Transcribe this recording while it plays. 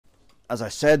As I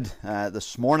said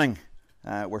this morning,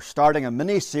 we're starting a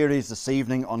mini-series this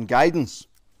evening on guidance.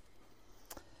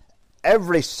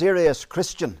 Every serious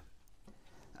Christian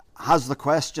has the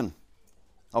question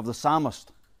of the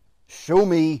psalmist, "Show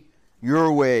me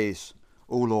your ways,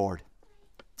 O Lord."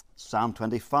 Psalm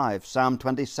 25, Psalm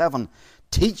 27,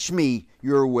 "Teach me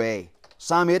your way."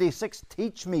 Psalm 86,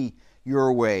 "Teach me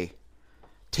your way.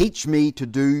 Teach me to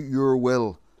do your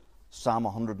will." Psalm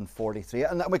 143.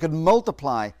 And we could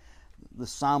multiply the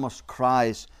psalmist's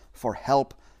cries for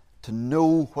help to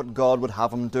know what God would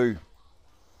have him do.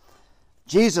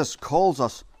 Jesus calls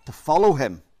us to follow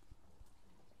him.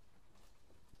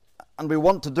 And we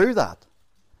want to do that.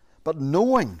 But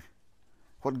knowing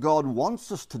what God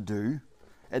wants us to do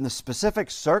in the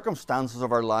specific circumstances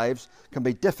of our lives can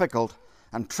be difficult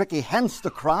and tricky. Hence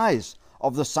the cries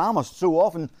of the psalmist so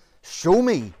often, "Show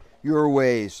me your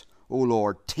ways, O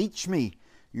Lord. Teach me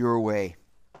your way."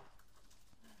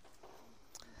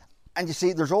 And you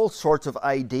see, there's all sorts of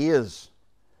ideas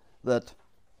that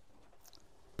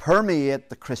permeate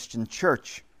the Christian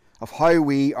church of how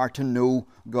we are to know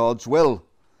God's will.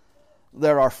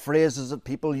 There are phrases that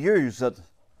people use that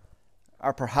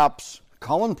are perhaps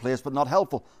commonplace but not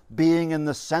helpful. Being in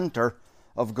the centre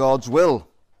of God's will.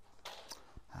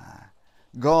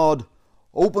 God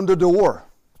opened a door.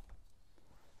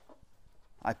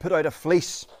 I put out a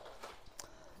fleece.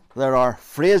 There are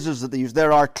phrases that they use.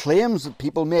 There are claims that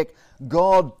people make.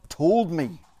 God told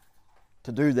me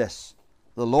to do this.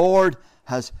 The Lord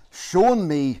has shown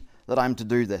me that I'm to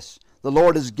do this. The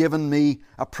Lord has given me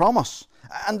a promise.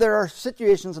 And there are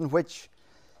situations in which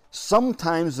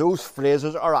sometimes those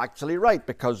phrases are actually right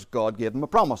because God gave him a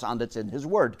promise and it's in his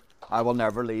word. "I will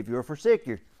never leave you or forsake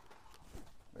you."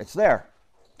 It's there.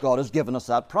 God has given us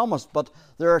that promise. But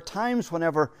there are times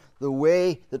whenever the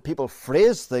way that people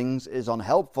phrase things is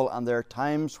unhelpful, and there are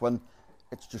times when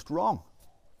it's just wrong.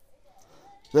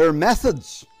 There are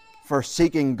methods for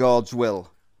seeking God's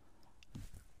will.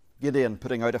 Gideon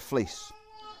putting out a fleece.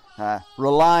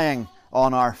 Relying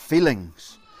on our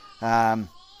feelings that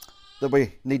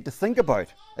we need to think about.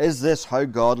 Is this how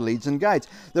God leads and guides?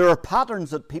 There are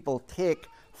patterns that people take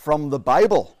from the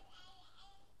Bible.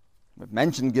 We've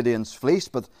mentioned Gideon's fleece,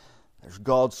 but there's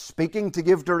God speaking to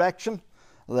give direction.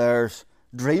 There's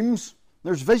dreams.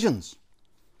 There's visions.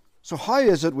 So how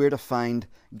is it we're to find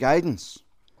guidance?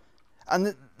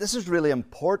 And this is really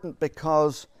important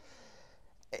because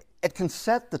it can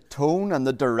set the tone and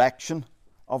the direction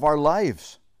of our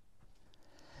lives.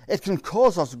 It can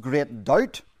cause us great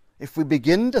doubt if we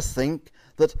begin to think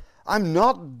that I'm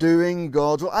not doing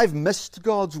God's will. I've missed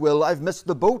God's will. I've missed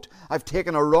the boat. I've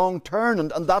taken a wrong turn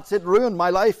and that's it, ruined. My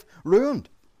life ruined.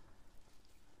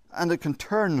 And it can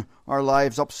turn our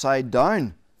lives upside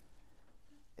down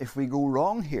if we go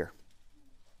wrong here.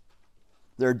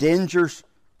 There are dangers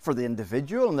for the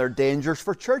individual and there are dangers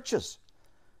for churches.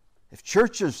 If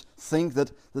churches think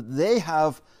that they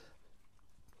have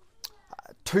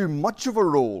too much of a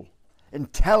role in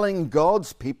telling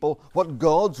God's people what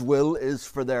God's will is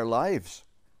for their lives.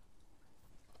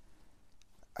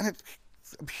 And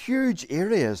huge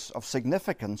areas of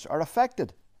significance are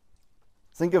affected.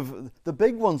 Think of the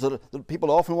big ones that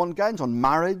people often want guidance on: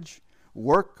 marriage,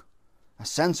 work, a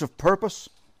sense of purpose.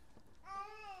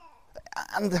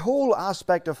 And the whole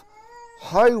aspect of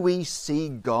how we see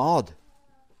God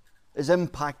is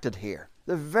impacted here.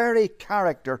 The very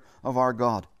character of our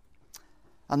God.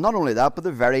 And not only that, but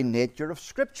the very nature of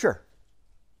Scripture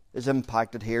is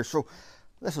impacted here. So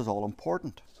this is all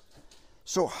important.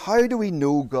 So how do we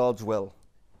know God's will?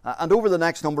 And over the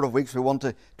next number of weeks we want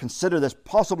to consider this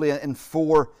possibly in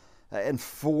four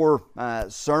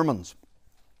sermons.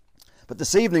 But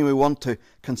this evening we want to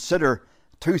consider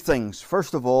two things.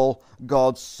 First of all,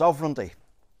 God's sovereignty.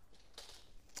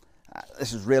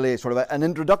 This is really sort of an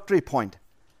introductory point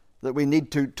that we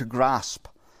need to grasp.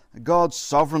 God's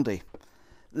sovereignty.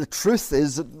 The truth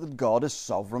is that God is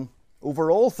sovereign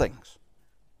over all things.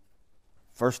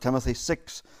 1 Timothy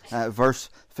 6, verse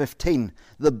 15.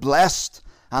 The blessed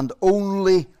and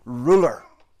only ruler,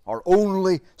 or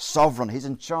only sovereign. He's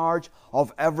in charge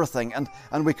of everything.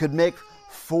 And we could make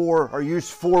use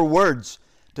four words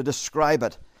to describe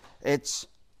it. It's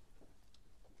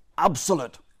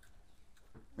absolute.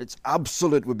 It's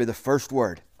absolute would be the first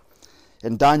word.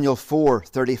 In Daniel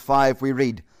 4:35 we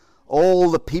read,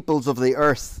 "All the peoples of the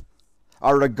earth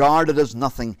are regarded as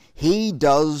nothing. He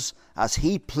does as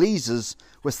he pleases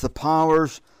with the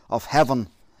powers of heaven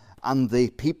and the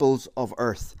peoples of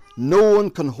earth. No one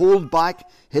can hold back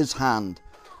his hand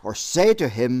or say to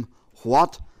him,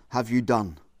 'What have you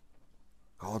done?'"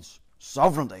 God's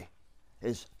sovereignty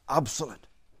is absolute.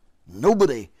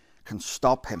 Nobody can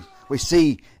stop him. We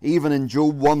see even in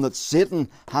Job 1 that Satan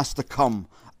has to come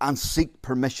and seek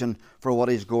permission for what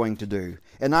he's going to do.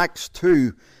 In Acts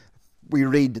 2, we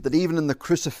read that even in the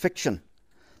crucifixion,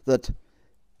 that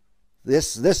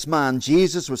this man,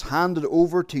 Jesus, was handed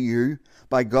over to you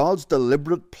by God's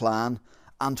deliberate plan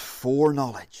and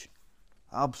foreknowledge.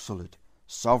 Absolute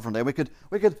sovereignty. We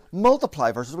could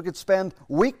multiply verses. We could spend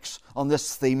weeks on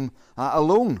this theme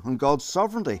alone, on God's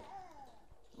sovereignty.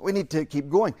 We need to keep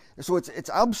going. So it's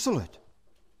absolute.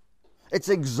 It's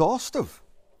exhaustive.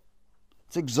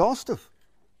 It's exhaustive.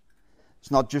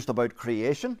 It's not just about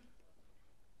creation.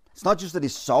 It's not just that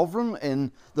he's sovereign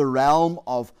in the realm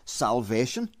of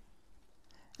salvation.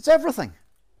 It's everything.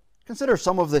 Consider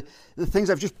some of the things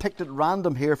I've just picked at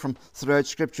random here from throughout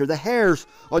Scripture. The hairs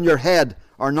on your head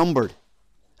are numbered.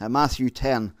 Matthew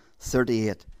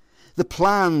 10:38. The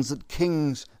plans that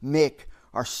kings make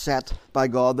are set by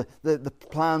God. The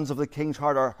plans of the king's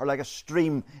heart are like a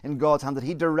stream in God's hand that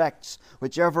he directs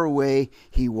whichever way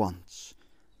he wants.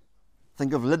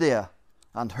 Think of Lydia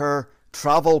and her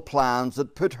travel plans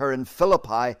that put her in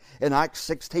Philippi in Acts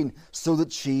 16 so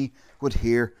that she would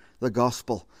hear the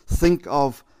gospel. Think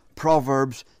of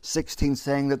Proverbs 16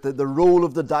 saying that the roll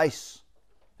of the dice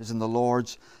is in the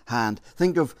Lord's hand.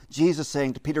 Think of Jesus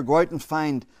saying to Peter, go out and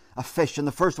find a fish, and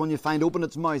the first one you find, open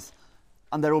its mouth,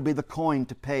 and there will be the coin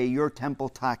to pay your temple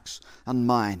tax and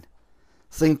mine.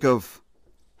 Think of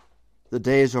the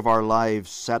days of our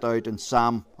lives set out in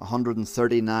Psalm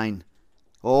 139,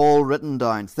 all written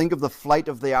down. Think of the flight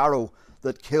of the arrow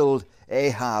that killed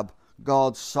Ahab,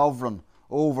 God's sovereign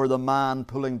over the man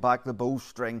pulling back the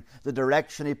bowstring, the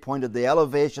direction he pointed, the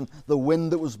elevation, the wind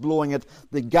that was blowing it,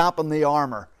 the gap in the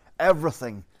armour,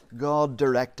 everything, God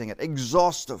directing it.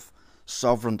 Exhaustive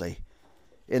sovereignty.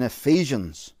 In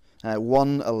Ephesians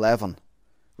 1:11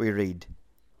 we read,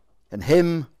 in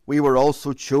him we were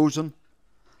also chosen,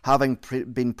 having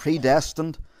been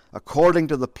predestined according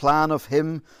to the plan of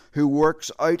him who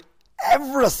works out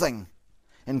everything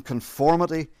in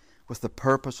conformity with the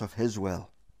purpose of his will.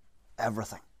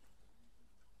 Everything.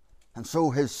 And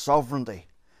so his sovereignty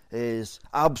is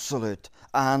absolute,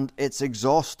 and it's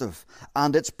exhaustive,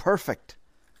 and it's perfect.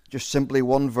 Just simply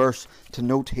one verse to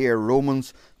note here.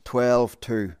 Romans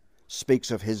 12:2 speaks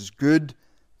of his good,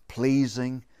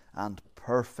 pleasing, and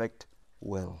perfect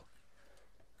will.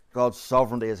 God's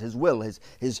sovereignty is his will,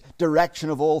 his direction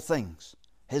of all things.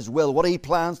 His will, what he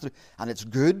plans to do. And it's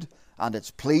good, and it's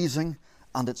pleasing,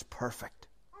 and it's perfect.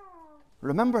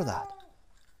 Remember that.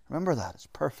 Remember that. It's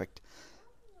perfect.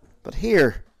 But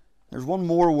here, there's one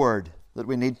more word that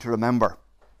we need to remember.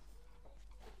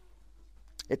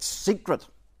 It's secret.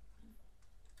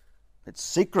 It's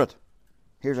secret.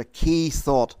 Here's a key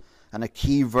thought and a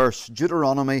key verse.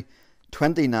 Deuteronomy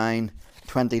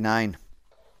 29:29.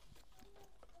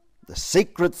 The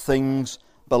secret things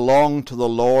belong to the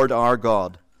Lord our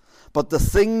God, but the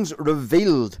things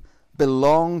revealed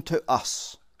belong to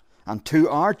us and to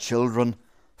our children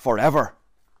forever,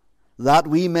 that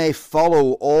we may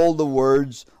follow all the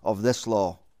words of this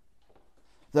law.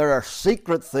 There are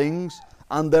secret things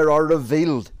and there are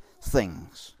revealed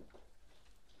things.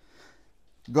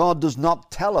 God does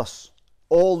not tell us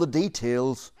all the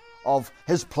details of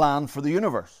his plan for the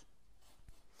universe.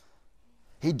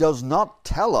 He does not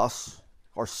tell us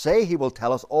or say he will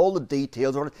tell us all the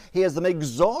details. He has them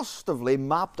exhaustively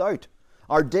mapped out.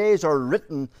 Our days are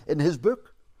written in his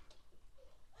book.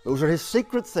 Those are his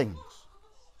secret things.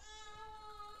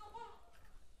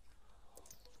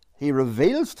 He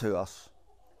reveals to us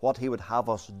what he would have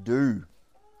us do.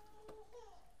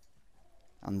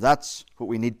 And that's what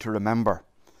we need to remember.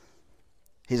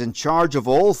 He's in charge of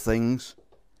all things.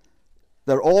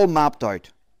 They're all mapped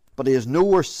out. But he has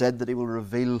nowhere said that he will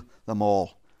reveal them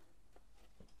all.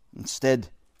 Instead,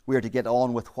 we are to get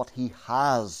on with what he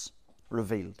has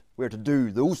revealed. We are to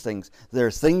do those things. There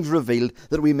are things revealed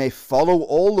that we may follow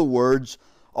all the words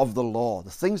of the law,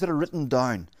 the things that are written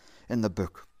down in the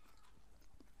book.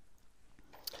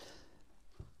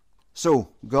 So,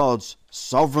 God's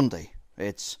sovereignty,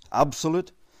 it's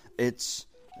absolute, it's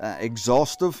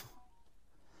exhaustive,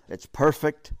 it's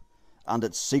perfect, and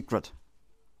it's secret.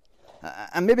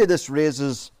 And maybe this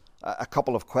raises a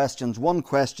couple of questions. One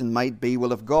question might be,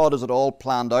 well, if God has it all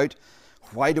planned out,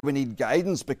 why do we need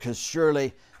guidance? Because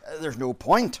surely there's no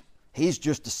point. He's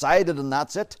just decided and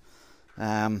that's it.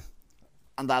 And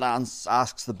that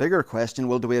asks the bigger question,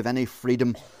 well, do we have any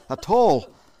freedom at all?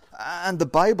 And the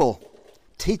Bible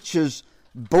teaches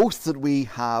both that we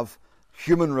have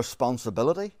human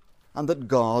responsibility and that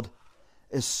God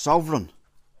is sovereign.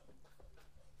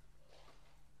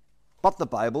 But the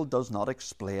Bible does not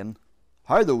explain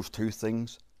how those two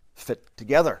things fit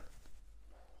together.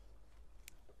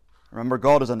 Remember,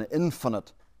 God is an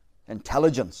infinite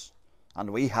intelligence, and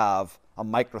we have a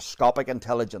microscopic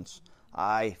intelligence.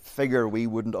 I figure we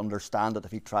wouldn't understand it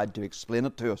if he tried to explain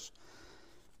it to us.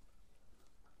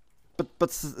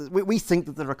 But we think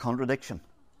that there's a contradiction.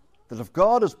 That if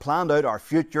God has planned out our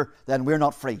future, then we're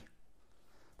not free.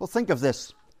 Well, think of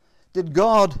this. Did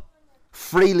God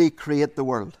freely create the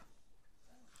world?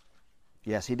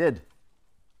 Yes, he did.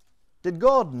 Did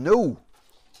God know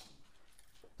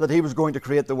that he was going to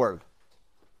create the world?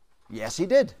 Yes, he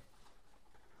did.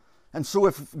 And so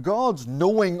if God's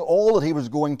knowing all that he was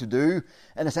going to do,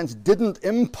 in a sense, didn't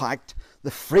impact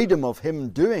the freedom of him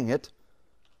doing it,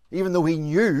 even though he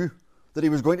knew that he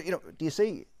was going to, do you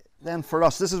see? Then for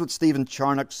us, this is what Stephen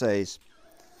Charnock says.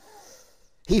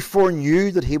 He foreknew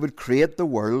that he would create the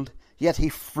world, yet he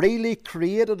freely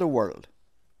created a world.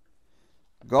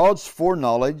 God's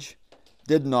foreknowledge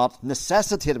did not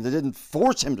necessitate him. They didn't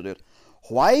force him to do it.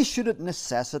 Why should it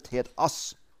necessitate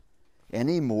us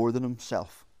any more than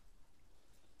himself?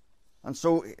 And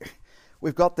so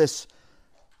we've got this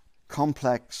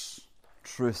complex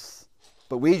truth,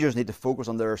 but we just need to focus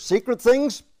on there are secret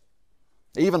things.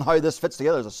 Even how this fits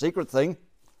together is a secret thing.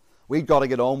 We've got to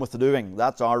get on with the doing.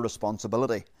 That's our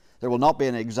responsibility. There will not be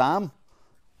an exam.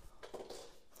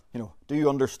 Do you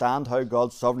understand how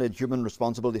God's sovereignty and human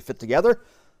responsibility fit together?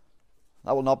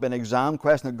 That will not be an exam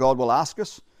question that God will ask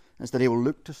us. Instead, he will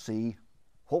look to see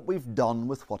what we've done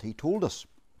with what he told us.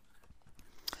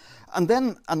 And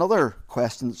then another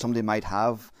question that somebody might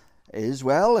have is,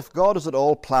 well, if God has it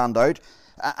all planned out,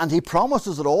 and he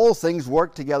promises that all things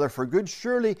work together for good,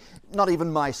 surely not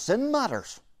even my sin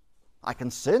matters. I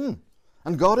can sin,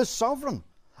 and God is sovereign.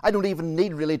 I don't even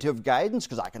need really to have guidance,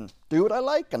 because I can do what I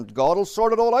like, and God will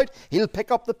sort it all out. He'll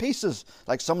pick up the pieces,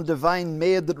 like some divine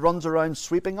maid that runs around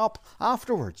sweeping up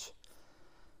afterwards.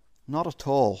 Not at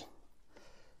all.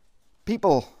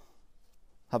 People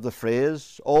have the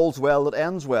phrase, all's well that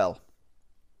ends well.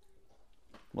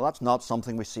 Well, that's not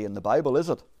something we see in the Bible, is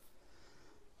it?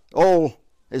 All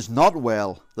is not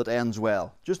well that ends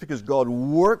well. Just because God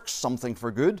works something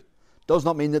for good does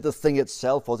not mean that the thing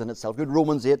itself was in itself good.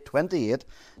 Romans 8:28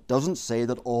 doesn't say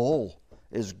that all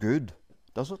is good,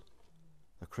 does it?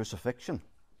 The crucifixion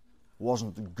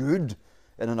wasn't good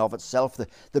in and of itself.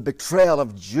 The betrayal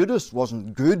of Judas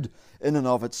wasn't good in and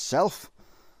of itself.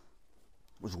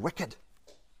 It was wicked.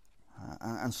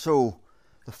 And so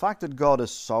the fact that God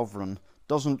is sovereign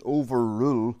doesn't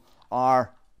overrule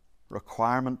our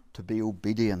requirement to be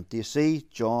obedient. Do you see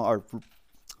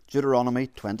Deuteronomy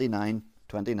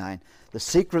 29:29? The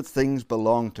secret things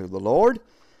belong to the Lord,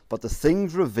 but the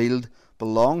things revealed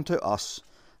belong to us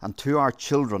and to our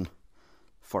children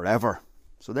forever.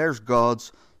 So there's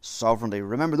God's sovereignty.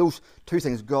 Remember those two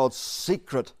things, God's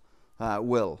secret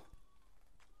will.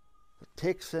 It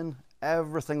takes in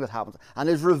everything that happens. And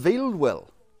his revealed will.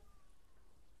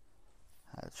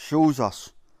 It shows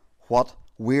us what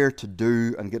we're to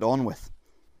do and get on with.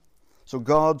 So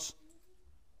God's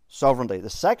sovereignty. The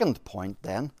second point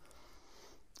then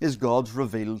is God's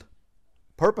revealed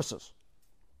purposes.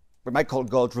 We might call it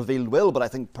God's revealed will, but I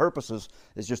think purposes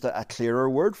is just a clearer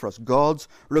word for us. God's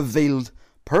revealed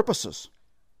purposes.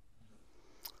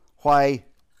 Why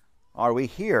are we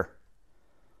here?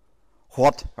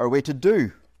 What are we to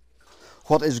do?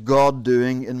 What is God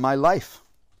doing in my life?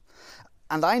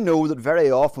 And I know that very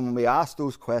often when we ask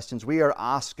those questions, we are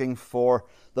asking for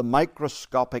the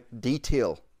microscopic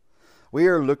detail. We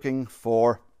are looking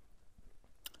for,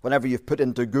 whenever you've put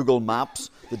into Google Maps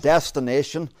the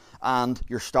destination and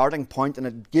your starting point, and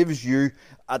it gives you,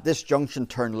 at this junction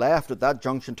turn left, at that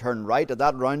junction turn right, at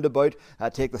that roundabout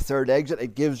take the third exit,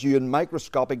 it gives you in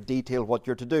microscopic detail what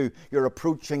you're to do. You're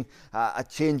approaching a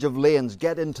change of lanes,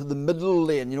 get into the middle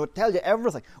lane, it tells you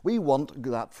everything. We want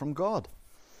that from God.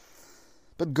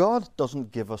 But God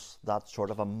doesn't give us that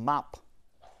sort of a map.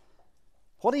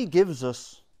 What he gives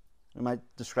us, we might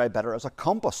describe better as a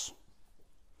compass.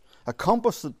 A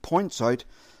compass that points out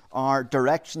our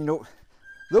direction.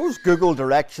 Those Google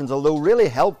directions, although really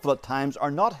helpful at times, are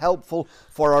not helpful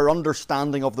for our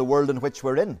understanding of the world in which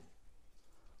we're in.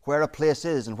 Where a place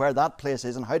is and where that place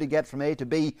is and how to get from A to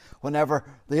B whenever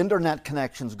the internet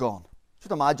connection's gone.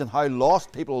 Just imagine how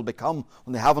lost people will become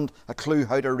when they haven't a clue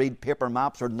how to read paper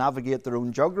maps or navigate their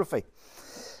own geography.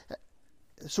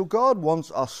 So God wants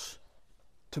us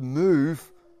to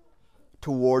move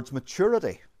towards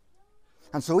maturity.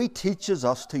 And so he teaches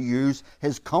us to use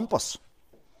his compass.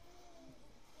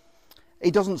 He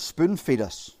doesn't spoon feed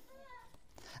us.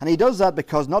 And he does that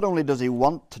because not only does he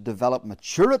want to develop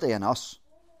maturity in us,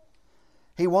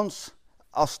 he wants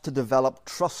us to develop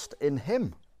trust in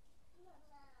him.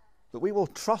 That we will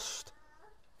trust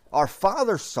our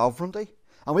Father's sovereignty,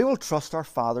 and we will trust our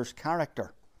Father's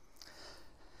character.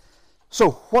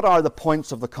 So, what are the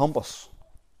points of the compass?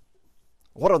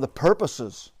 What are the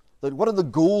purposes? What are the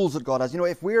goals that God has?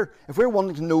 If we're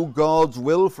wanting to know God's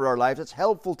will for our lives, it's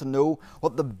helpful to know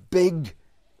what the big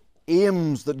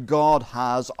aims that God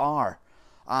has are.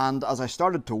 And as I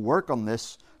started to work on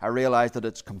this, I realized that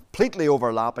it's completely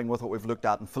overlapping with what we've looked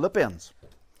at in Philippians,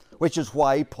 which is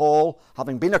why Paul,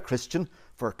 having been a Christian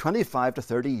for 25 to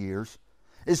 30 years,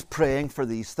 is praying for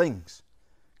these things,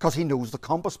 because he knows the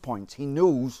compass points. He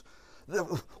knows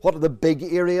what the big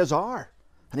areas are,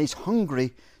 and he's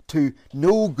hungry to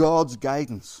know God's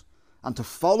guidance and to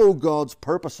follow God's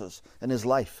purposes in his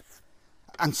life.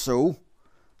 And so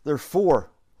there are 4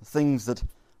 things that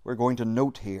we're going to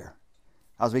note here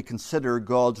as we consider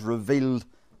God's revealed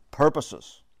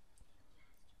purposes.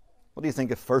 What do you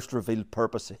think a first revealed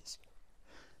purpose is?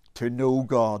 To know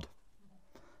God.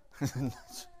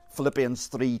 Philippians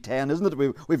 3:10, isn't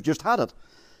it? We've just had it.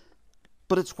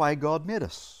 But it's why God made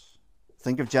us.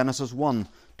 Think of Genesis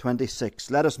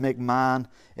 1:26. Let us make man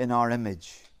in our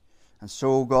image. And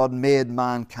so God made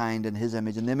mankind in his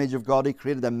image. In the image of God he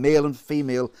created them, male and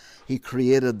female he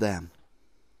created them.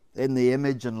 In the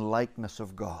image and likeness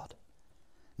of God.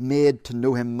 Made to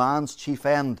know him. Man's chief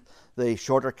end, the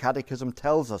Shorter Catechism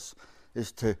tells us,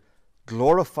 is to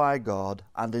glorify God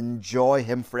and enjoy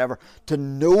him forever. To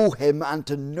know him and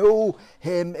to know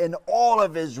him in all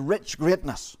of his rich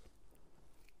greatness.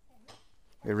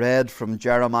 We read from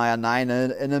Jeremiah 9,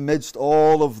 in amidst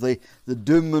all of the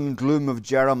doom and gloom of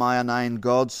Jeremiah 9,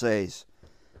 God says,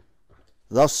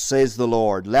 Thus says the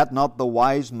Lord, let not the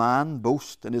wise man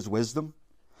boast in his wisdom.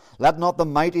 Let not the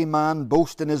mighty man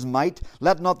boast in his might.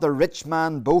 Let not the rich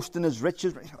man boast in his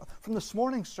riches. From this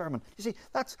morning's sermon, you see,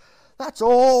 that's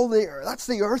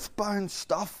the earthbound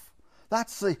stuff.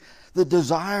 That's the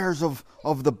desires of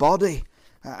the body.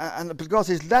 And God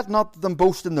says, let not them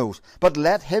boast in those, but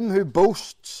let him who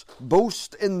boasts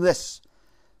boast in this,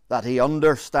 that he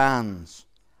understands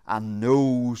and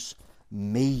knows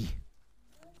me.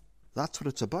 That's what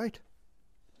it's about.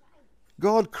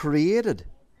 God created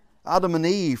Adam and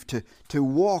Eve to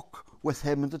walk with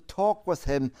him and to talk with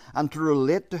him and to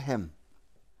relate to him.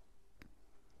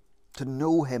 To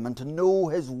know him and to know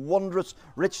his wondrous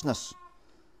richness.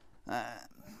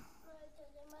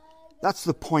 That's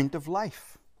the point of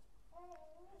life.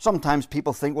 Sometimes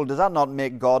people think, well, does that not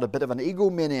make God a bit of an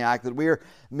egomaniac, that we're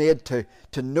made to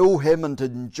know him and to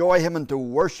enjoy him and to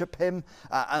worship him,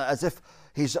 as if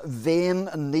he's vain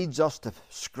and needs us to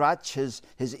scratch his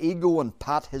ego and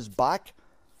pat his back?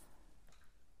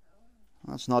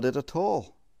 That's not it at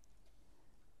all.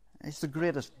 He's the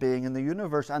greatest being in the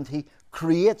universe, and he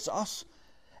creates us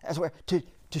as well to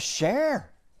share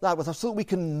that with us so that we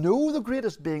can know the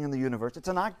greatest being in the universe. It's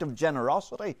an act of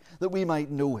generosity that we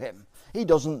might know him. He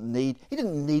didn't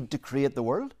need to create the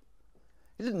world.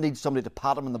 He didn't need somebody to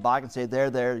pat him in the back and say,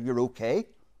 there, you're okay.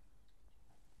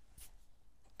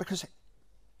 Because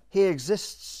he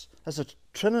exists as a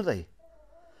Trinity.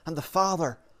 And the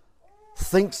Father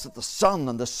thinks that the Son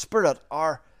and the Spirit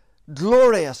are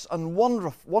glorious and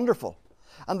wonderful.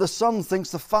 And the Son thinks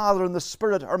the Father and the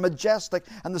Spirit are majestic.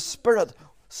 And the Spirit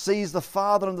sees the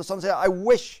Father and the Son, say, I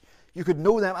wish you could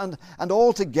know them. And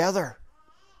all together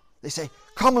they say,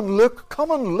 come and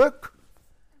look.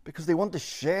 Because they want to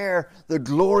share the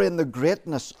glory and the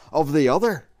greatness of the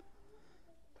other.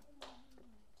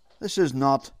 This is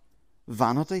not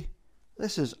vanity.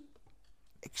 This is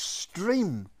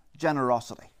extreme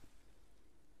generosity.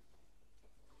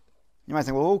 You might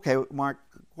think, well, okay, Mark,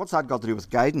 what's that got to do with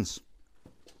guidance?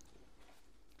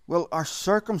 Well, our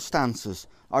circumstances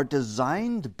are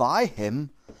designed by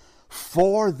him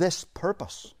for this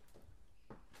purpose.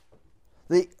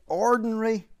 The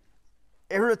ordinary,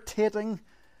 irritating,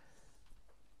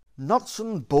 nuts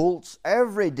and bolts,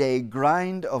 everyday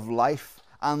grind of life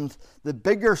and the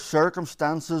bigger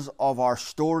circumstances of our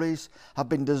stories have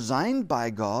been designed by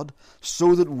God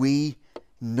so that we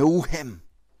know him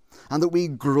and that we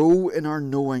grow in our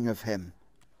knowing of him.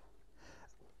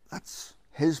 That's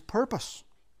his purpose.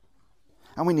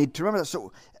 And we need to remember that.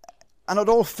 So, and it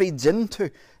all feeds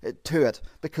into it,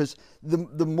 because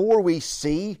the more we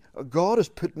see, God has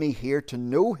put me here to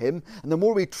know him, and the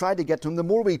more we try to get to him, the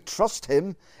more we trust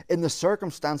him in the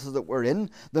circumstances that we're in,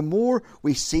 the more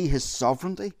we see his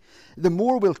sovereignty, the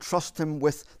more we'll trust him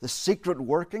with the secret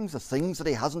workings, the things that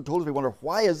he hasn't told us. We wonder,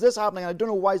 why is this happening? I don't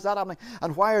know why is that happening,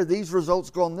 and why are these results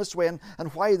going this way, and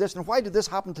why this, and why did this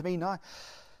happen to me now?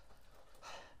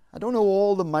 I don't know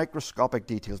all the microscopic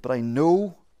details, but I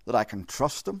know that I can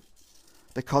trust him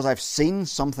because I've seen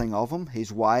something of him.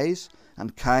 He's wise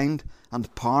and kind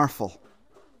and powerful.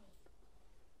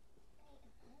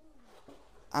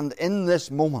 And in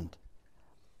this moment,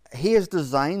 He has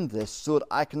designed this so that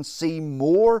I can see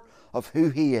more of who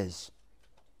He is.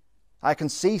 I can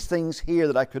see things here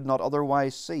that I could not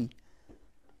otherwise see.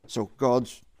 So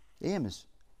God's aim is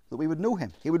that we would know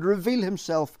Him. He would reveal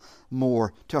Himself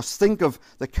more to us. Think of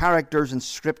the characters in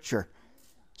Scripture.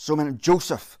 So many,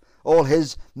 Joseph, all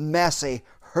his messy,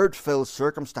 hurt-filled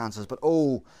circumstances. But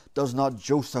oh, does not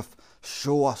Joseph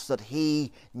show us that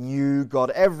he knew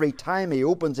God? Every time he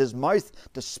opens his mouth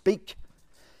to speak,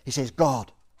 he says,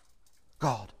 God,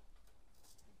 God.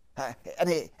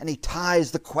 And he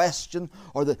ties the question,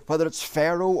 or whether it's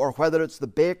Pharaoh, or whether it's the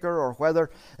baker, or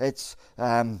whether it's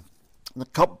the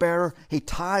cupbearer, he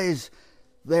ties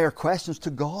their questions to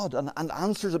God and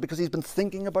answers it because he's been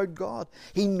thinking about God.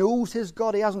 He knows his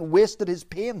God. He hasn't wasted his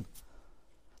pain.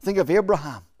 Think of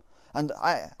Abraham. And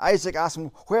Isaac asked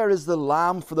him, where is the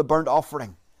lamb for the burnt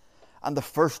offering? And the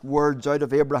first words out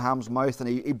of Abraham's mouth, and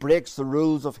he breaks the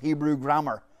rules of Hebrew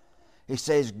grammar. He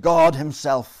says, God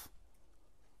Himself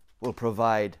will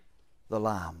provide the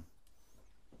lamb.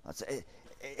 That's the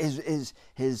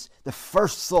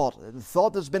first thought. The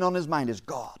thought that's been on his mind is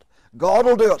God. God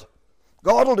will do it.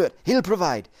 God will do it. He'll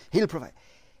provide. He'll provide.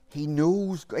 He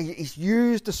knows. He's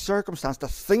used the circumstance to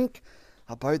think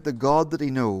about the God that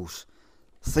he knows.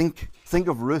 Think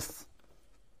of Ruth.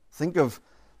 Think of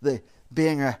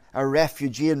being a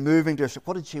refugee and moving to herself.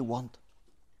 What did she want?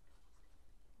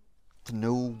 To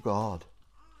know God.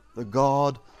 The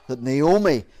God that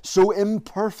Naomi so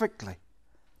imperfectly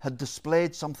had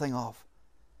displayed something of.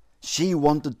 She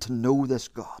wanted to know this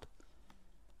God.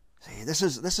 See, this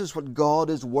is what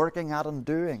God is working at and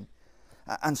doing.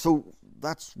 And so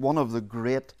that's one of the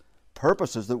great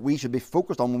purposes that we should be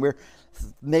focused on when we're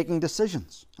making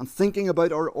decisions and thinking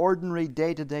about our ordinary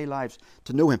day-to-day lives,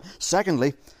 to know Him.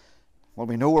 Secondly, well,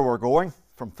 we know where we're going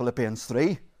from Philippians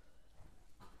 3.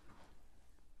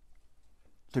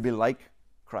 To be like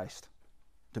Christ.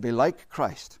 To be like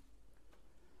Christ.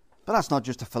 But that's not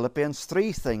just a Philippians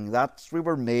 3 thing. We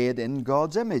were made in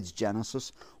God's image.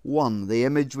 Genesis 1. The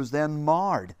image was then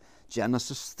marred.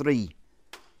 Genesis 3.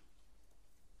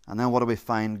 And then what do we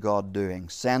find God doing?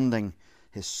 Sending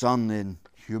His Son in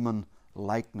human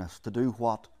likeness. To do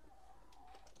what?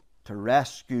 To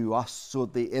rescue us so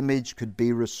that the image could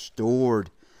be restored.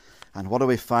 And what do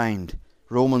we find?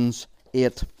 Romans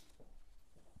 8.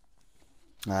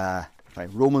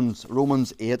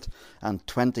 Romans 8 and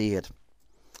 28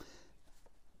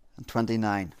 and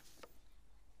 29.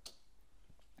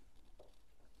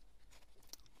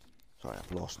 Sorry,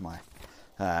 I've lost my...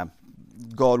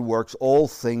 God works all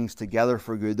things together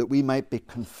for good, that we might be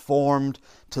conformed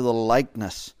to the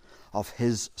likeness of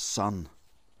His Son.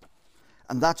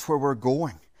 And that's where we're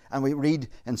going. And we read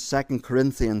in 2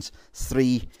 Corinthians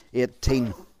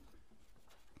 3:18.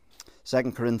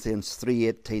 2 Corinthians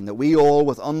 3:18, that we all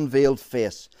with unveiled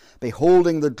face,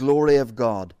 beholding the glory of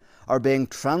God, are being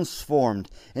transformed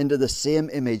into the same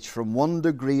image from one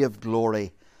degree of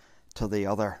glory to the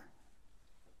other,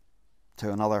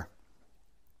 to another.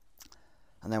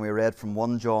 And then we read from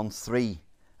 1 John 3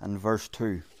 and verse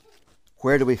 2.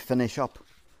 Where do we finish up?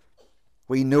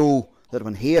 We know that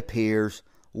when He appears,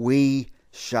 we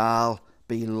shall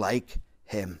be like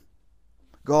Him.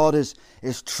 God is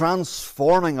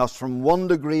transforming us from one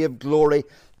degree of glory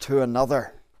to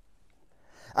another.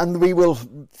 And we will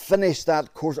finish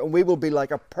that course and we will be like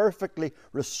a perfectly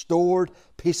restored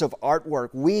piece of artwork.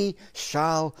 We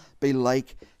shall be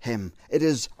like Him. It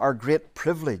is our great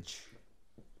privilege.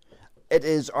 It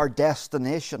is our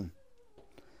destination.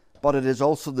 But it is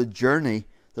also the journey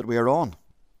that we are on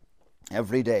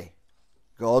every day.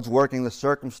 God's working the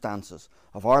circumstances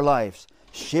of our lives,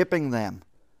 shaping them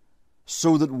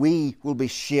so that we will be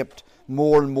shaped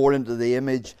more and more into the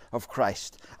image of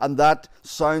Christ. And that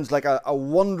sounds like a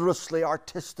wondrously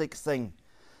artistic thing.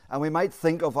 And we might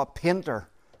think of a painter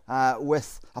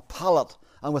with a palette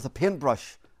and with a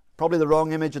paintbrush. Probably the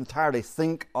wrong image entirely.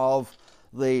 Think of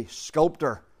the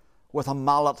sculptor with a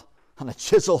mallet and a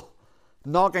chisel,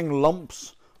 knocking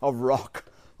lumps of rock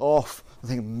off. I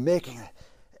think making it.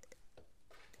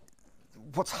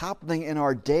 What's happening in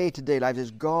our day-to-day lives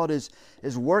is God is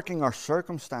working our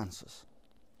circumstances,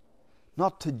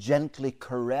 not to gently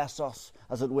caress us,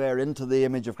 as it were, into the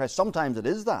image of Christ. Sometimes it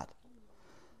is that.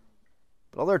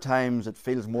 But other times it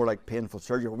feels more like painful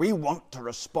surgery. We want to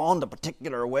respond a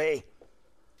particular way.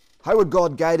 How would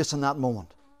God guide us in that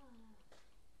moment?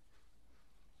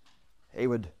 He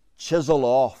would chisel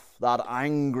off that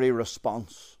angry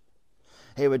response.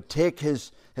 He would take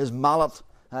his mallet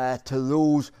to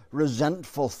those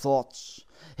resentful thoughts.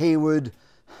 He would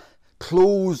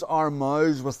close our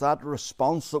mouths with that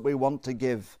response that we want to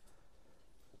give.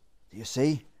 Do you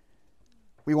see?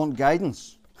 We want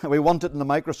guidance. We want it in the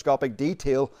microscopic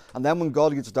detail, and then when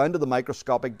God gets down to the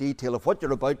microscopic detail of what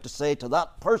you're about to say to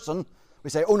that person,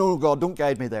 we say, oh no, God, don't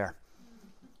guide me there.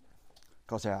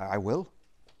 God says, I will.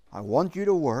 I want you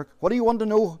to work. What do you want to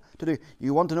know to do?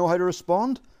 You want to know how to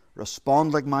respond?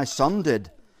 Respond like my son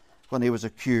did when he was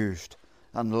accused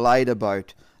and lied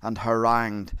about and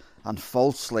harangued and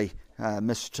falsely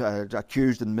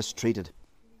accused and mistreated.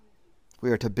 We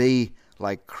are to be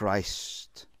like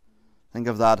Christ. Think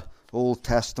of that Old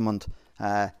Testament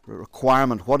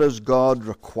requirement. What does God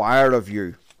require of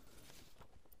you?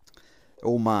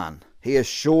 O man, He has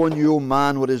shown you, O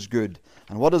man, what is good.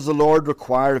 And what does the Lord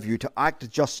require of you? To act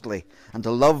justly and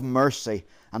to love mercy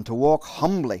and to walk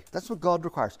humbly. That's what God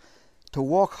requires. To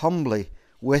walk humbly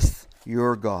with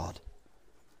your God.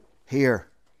 Here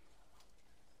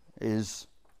is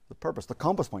the purpose, the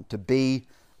compass point. To be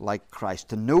like Christ.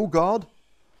 To know God.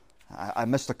 I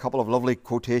missed a couple of lovely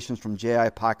quotations from J.I.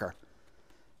 Packer.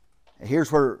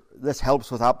 Here's where this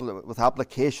helps with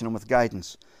application and with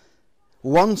guidance.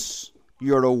 Once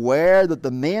you're aware that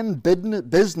the main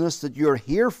business that you're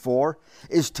here for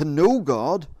is to know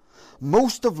God,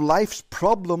 most of life's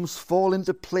problems fall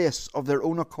into place of their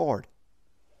own accord.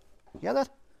 You get that?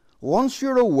 Once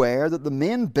you're aware that the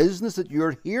main business that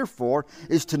you're here for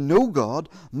is to know God,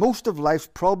 most of life's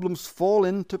problems fall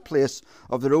into place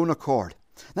of their own accord.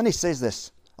 Then he says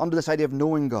this, under this idea of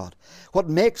knowing God. What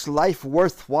makes life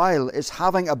worthwhile is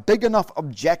having a big enough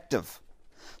objective,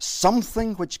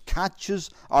 something which catches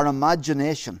our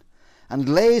imagination and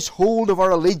lays hold of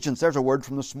our allegiance. There's a word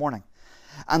from this morning.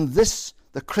 And this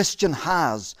the Christian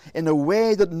has in a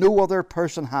way that no other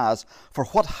person has. For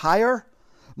what higher,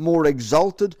 more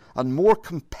exalted, and more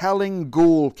compelling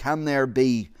goal can there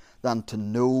be than to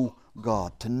know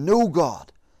God? To know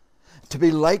God. To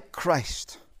be like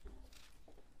Christ.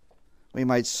 We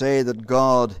might say that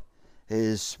God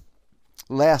is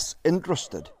less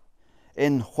interested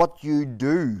in what you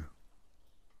do,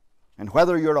 and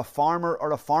whether you're a farmer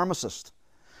or a pharmacist,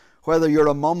 whether you're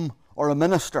a mum or a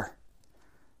minister,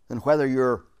 than whether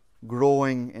you're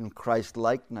growing in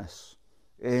Christ-likeness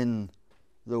in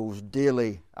those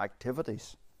daily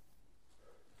activities.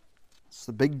 It's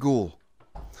the big goal.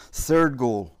 Third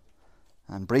goal,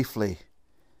 and briefly,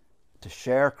 to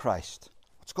share Christ.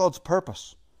 What's God's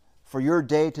purpose for your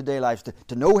day-to-day lives?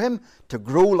 To know Him, to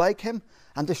grow like Him,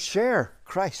 and to share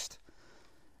Christ.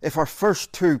 If our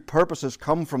first two purposes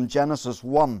come from Genesis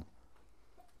 1,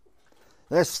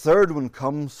 this third one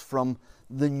comes from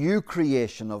the new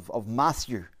creation of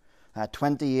Matthew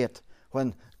 28,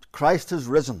 when Christ has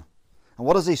risen. And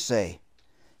what does He say?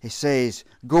 He says,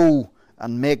 go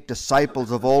and make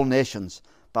disciples of all nations,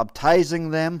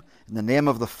 baptizing them in the name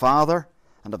of the Father,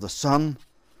 and of the Son,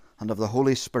 and of the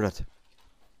Holy Spirit.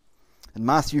 In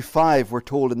Matthew 5, we're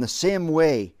told, in the same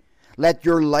way, let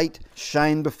your light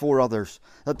shine before others,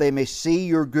 that they may see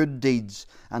your good deeds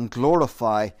and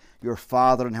glorify your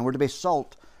Father in Him. We're to be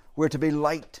salt. We're to be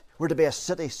light. We're to be a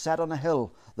city set on a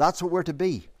hill. That's what we're to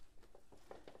be.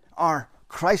 Our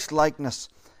Christ-likeness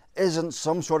isn't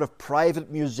some sort of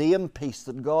private museum piece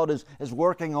that God is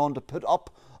working on to put up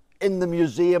in the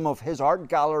museum of His art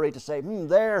gallery to say,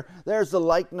 there's the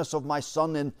likeness of my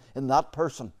Son in that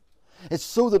person. It's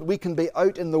so that we can be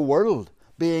out in the world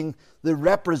being the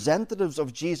representatives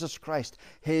of Jesus Christ,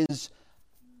 His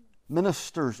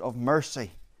ministers of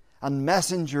mercy and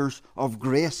messengers of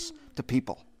grace to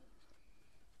people.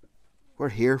 We're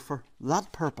here for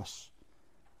that purpose.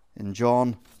 In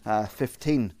John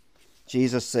 15,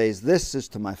 Jesus says, this is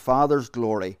to my Father's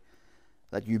glory,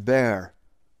 that you bear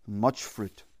much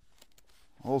fruit.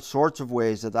 All sorts of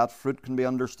ways that fruit can be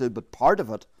understood, but part of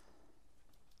it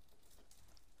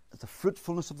is the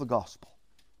fruitfulness of the gospel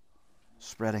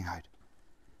spreading out.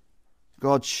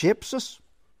 God shapes us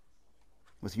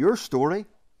with your story,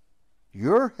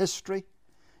 your history,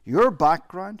 your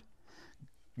background,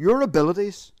 your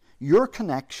abilities, your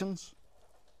connections.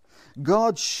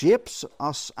 God shapes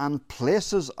us and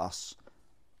places us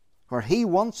where He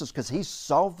wants us because He's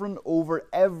sovereign over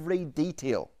every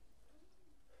detail.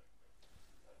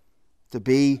 To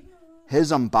be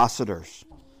His ambassadors,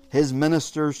 His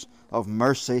ministers of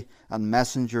mercy and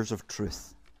messengers of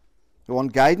truth. You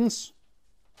want guidance?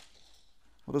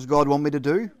 What does God want me to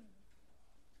do?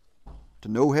 To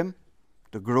know Him,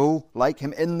 to grow like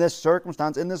Him in this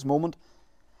circumstance, in this moment,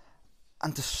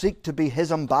 and to seek to be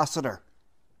His ambassador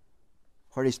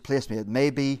where He's placed me. It may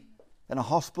be in a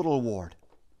hospital ward.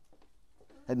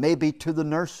 It may be to the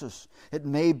nurses. It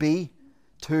may be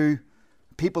to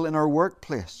people in our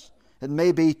workplace. It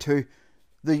may be to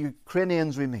the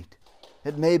Ukrainians we meet.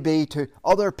 It may be to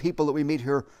other people that we meet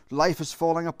whose life is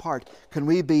falling apart. Can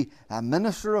we be a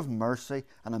minister of mercy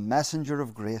and a messenger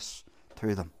of grace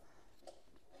to them?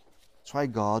 That's why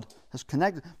God has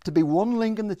connected, to be one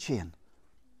link in the chain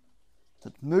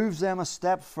that moves them a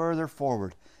step further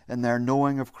forward in their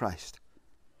knowing of Christ.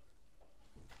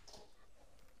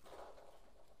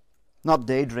 Not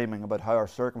daydreaming about how our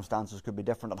circumstances could be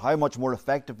different and how much more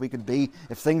effective we could be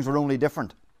if things were only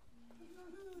different.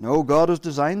 No, God has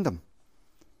designed them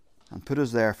and put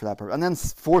us there for that purpose. And then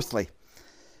fourthly,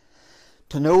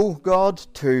 to know God,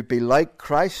 to be like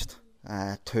Christ,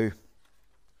 to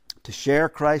share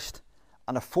Christ.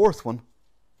 And a fourth one,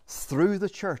 through the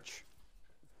church.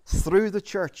 Through the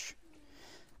church.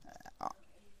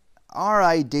 Our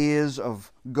ideas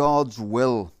of God's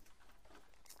will.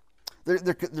 There's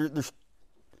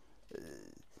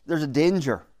a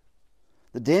danger.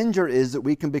 The danger is that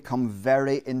we can become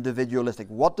very individualistic.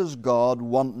 What does God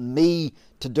want me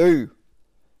to do?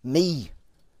 Me.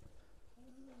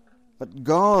 But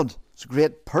God's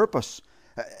great purpose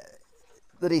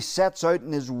that He sets out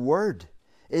in His Word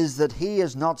is that He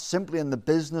is not simply in the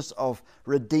business of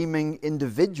redeeming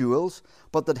individuals,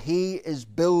 but that He is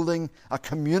building a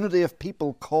community of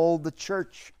people called the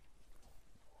church.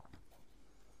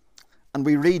 And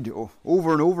we read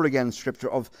over and over again in Scripture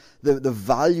of the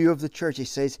value of the church. He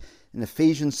says in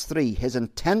Ephesians 3, His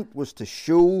intent was to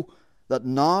show that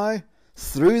now,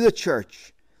 through the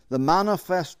church, the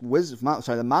manifold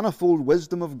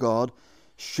wisdom of God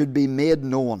should be made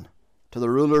known to the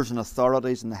rulers and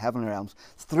authorities in the heavenly realms.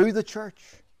 Through the church.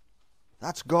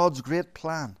 That's God's great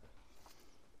plan.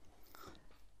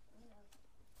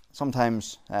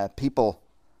 Sometimes people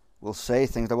will say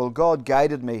things like, well, God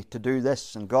guided me to do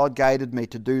this and God guided me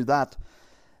to do that.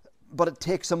 But it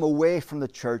takes them away from the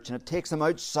church and it takes them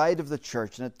outside of the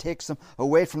church and it takes them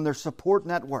away from their support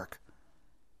network.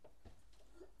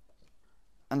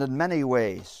 And in many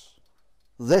ways,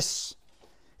 this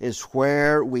is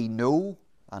where we know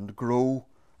and grow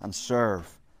and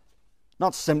serve.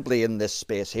 Not simply in this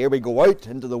space here. We go out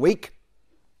into the week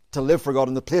to live for God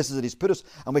in the places that He's put us,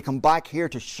 and we come back here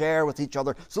to share with each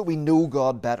other so that we know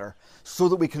God better, so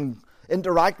that we can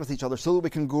interact with each other, so that we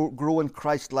can grow in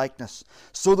Christ likeness,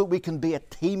 so that we can be a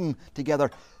team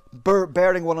together,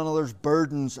 bearing one another's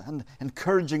burdens and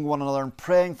encouraging one another and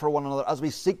praying for one another as we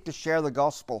seek to share the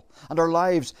gospel, and our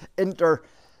lives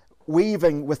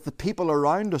interweaving with the people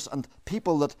around us and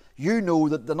people that you know,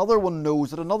 that another one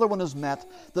knows, that another one has met,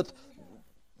 that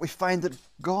we find that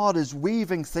God is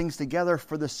weaving things together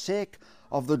for the sake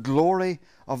of the glory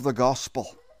of the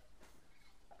gospel.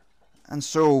 And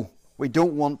so we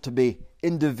don't want to be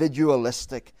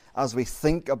individualistic as we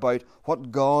think about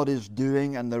what God is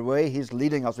doing and the way He's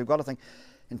leading us. We've got to think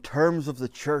in terms of the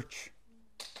church.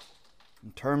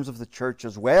 In terms of the church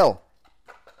as well.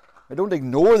 We don't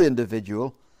ignore the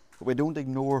individual, but we don't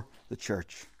ignore the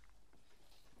church.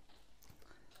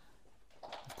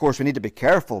 Of course, we need to be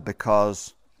careful,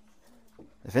 because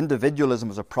if individualism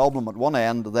is a problem at one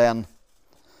end, then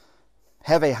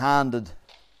heavy-handed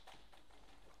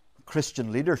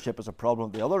Christian leadership is a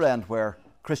problem at the other end, where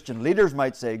Christian leaders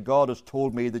might say, God has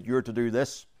told me that you're to do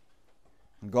this,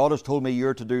 and God has told me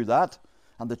you're to do that,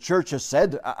 and the church has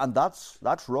said, and that's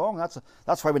wrong.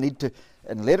 That's why we need to,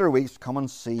 in later weeks, come and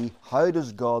see how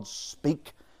does God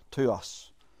speak to us.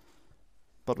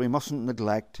 But we mustn't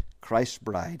neglect Christ's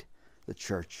bride, the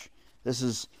church. This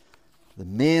is the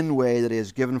main way that He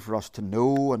has given for us to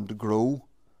know and to grow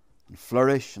and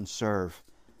flourish and serve.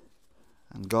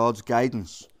 And God's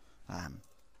guidance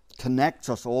connects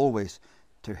us always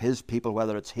to His people,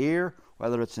 whether it's here,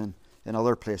 whether it's in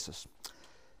other places.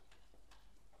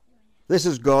 This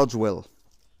is God's will.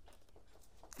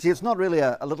 See, it's not really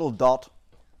a little dot,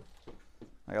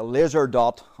 like a laser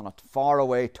dot on a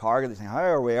faraway target. You think, how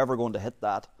are we ever going to hit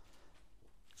that?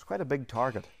 It's quite a big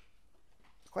target.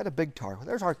 Quite a big target.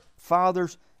 There's our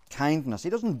Father's kindness. He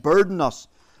doesn't burden us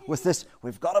with this.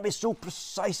 We've got to be so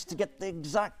precise to get the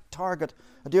exact target.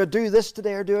 Do I do this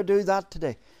today or do I do that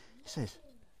today? He says,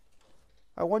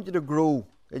 I want you to grow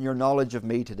in your knowledge of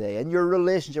me today, in your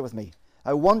relationship with me.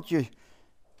 I want you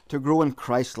to grow in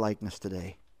Christ likeness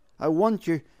today. I want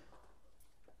you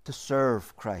to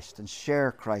serve Christ and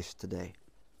share Christ today.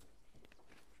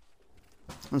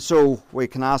 And so we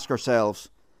can ask ourselves,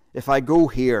 if I go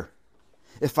here,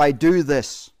 if I do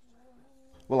this,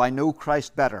 will I know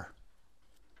Christ better?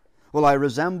 Will I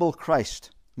resemble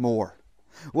Christ more?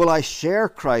 Will I share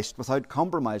Christ without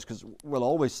compromise? Because we'll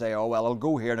always say, oh, well, I'll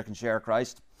go here and I can share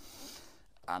Christ,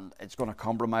 and it's going to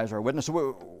compromise our witness.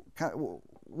 So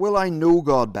will I know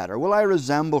God better? Will I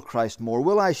resemble Christ more?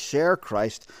 Will I share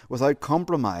Christ without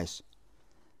compromise?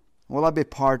 Will I be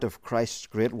part of Christ's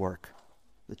great work,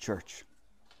 the church?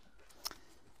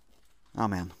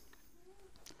 Amen.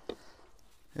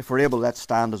 If we're able, let's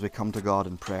stand as we come to God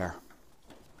in prayer.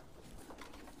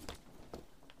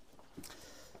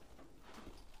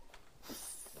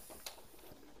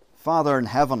 Father in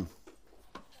heaven,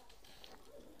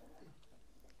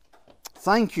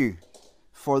 thank you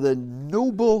for the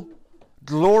noble,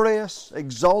 glorious,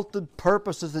 exalted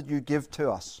purposes that you give to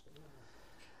us.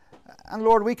 And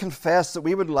Lord, we confess that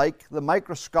we would like the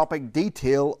microscopic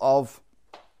detail of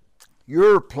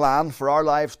your plan for our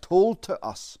lives told to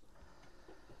us.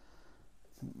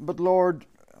 But Lord,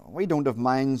 we don't have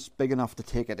minds big enough to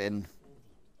take it in.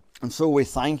 And so we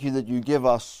thank you that you give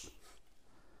us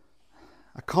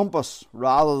a compass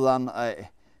rather than a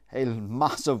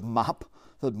massive map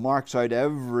that marks out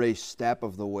every step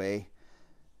of the way.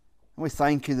 And we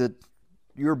thank you that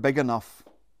you're big enough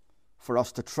for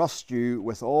us to trust you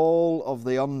with all of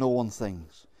the unknown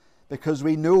things, because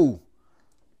we know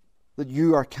that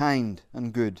you are kind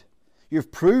and good.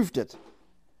 You've proved it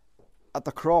at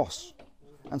the cross.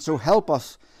 And so help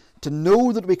us to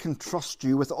know that we can trust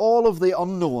you with all of the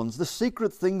unknowns, the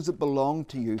secret things that belong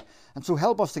to you. And so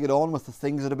help us to get on with the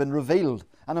things that have been revealed.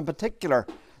 And in particular,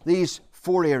 these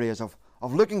 4 areas of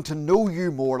looking to know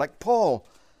you more, like Paul,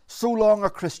 so long a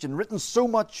Christian, written so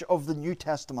much of the New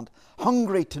Testament,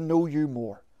 hungry to know you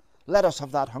more. Let us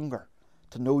have that hunger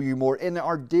to know you more in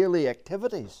our daily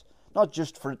activities, not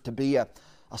just for it to be a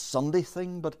Sunday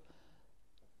thing, but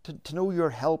to know your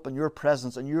help and your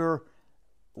presence and your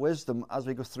wisdom as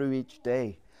we go through each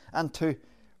day, and to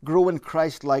grow in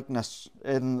Christ-likeness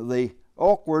in the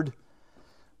awkward,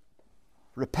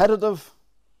 repetitive,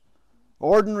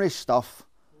 ordinary stuff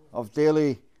of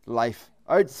daily life,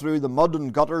 out through the mud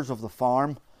and gutters of the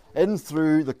farm, in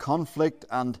through the conflict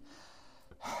and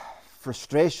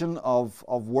frustration of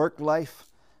work life,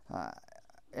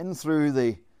 in through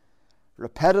the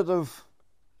repetitive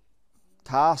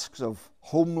tasks of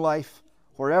home life,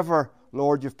 wherever,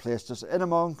 Lord, you've placed us, in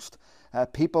amongst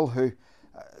people who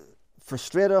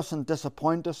frustrate us and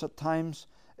disappoint us at times.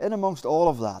 In amongst all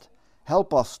of that,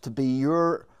 help us to be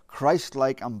your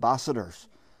Christ-like ambassadors,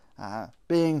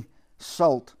 being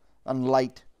salt and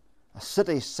light, a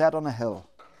city set on a hill.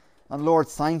 And Lord,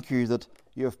 thank you that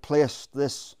you have placed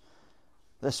this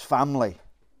family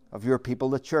of your people,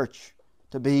 the church,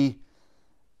 to be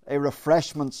a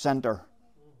refreshment centre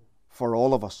for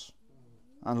all of us.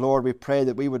 And Lord, we pray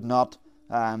that we would not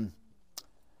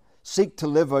seek to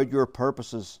live out your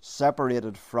purposes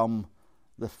separated from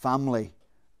the family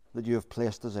that you have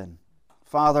placed us in.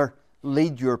 Father,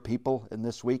 lead your people in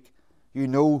this week. You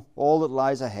know all that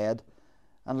lies ahead,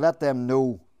 and let them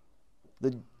know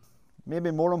that, maybe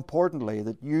more importantly,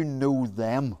 that you know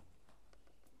them.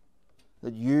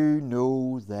 That you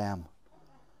know them.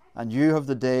 And you have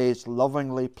the days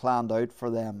lovingly planned out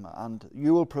for them, and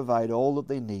you will provide all that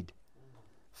they need.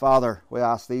 Father, we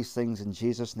ask these things in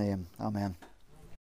Jesus' name. Amen.